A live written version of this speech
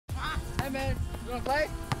Hey man, you wanna play?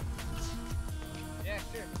 Yeah,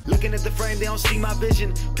 sure. Looking at the frame, they don't see my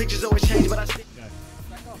vision. Pictures always change, but I stick.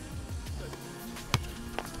 Back off.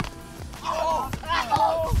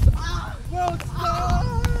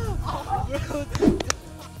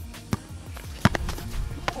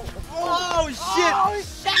 Oh shit! Oh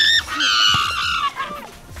shit!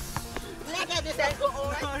 Look at this ankle,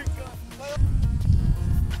 alright?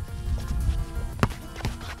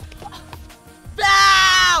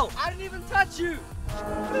 I didn't even touch you!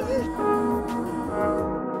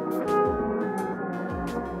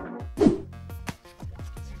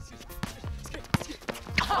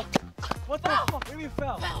 What the fuck? What do you mean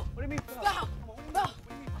fell? What do you mean fell? Foul! Foul!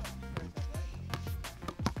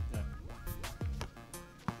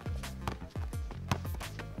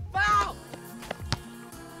 Foul! Foul!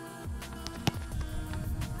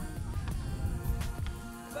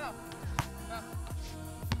 Foul!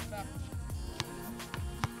 Foul!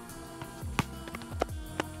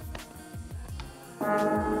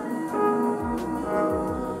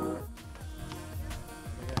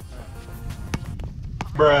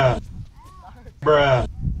 Bruh. Bruh.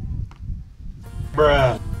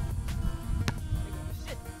 Bruh.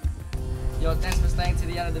 Yo, thanks for staying to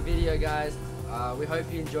the end of the video, guys. We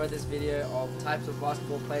hope you enjoyed this video of types of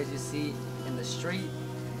basketball players you see in the street.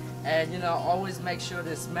 And you know, always make sure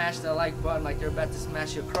to smash the like button like you're about to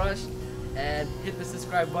smash your crush. And hit the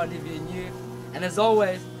subscribe button if you're new. And as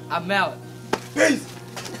always, I'm out. Peace!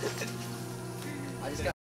 I just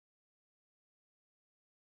got...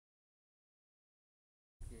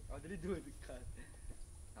 Oh, did he do it?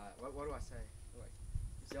 Alright, what do I say?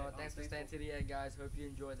 Yo, thanks for staying to the end, guys. Hope you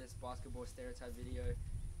enjoyed this basketball stereotype video.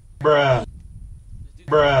 Bruh.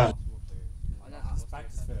 Bruh.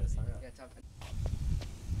 Practice first. Yeah, tough.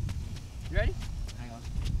 You ready? Hang on.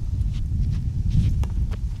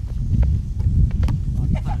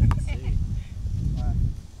 Alright,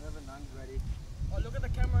 whenever Nun's ready. Oh, look at the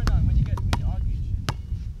camera, Nun. When you argue,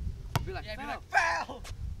 Be like, yeah, be foul. like foul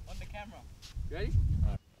on the camera. You ready?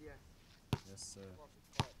 Yeah. Yes, sir.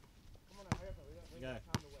 Come on, hurry up. We got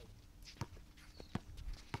time to wait.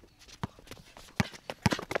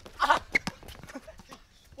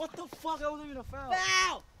 What the fuck? That wasn't even a foul.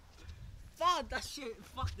 Foul! Foul! That shit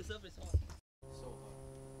fucked this up. It's hard. So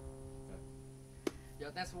hard. Yo,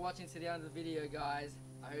 thanks for watching to the end of the video, guys.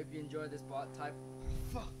 I hope you enjoyed this type.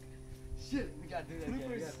 Fuck. Shit. We gotta do that again.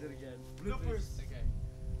 We gotta do it again. Bloopers. Okay.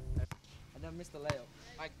 And then missed the layup.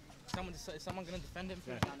 Like, is someone gonna defend him?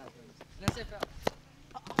 No, no, please. And then say foul.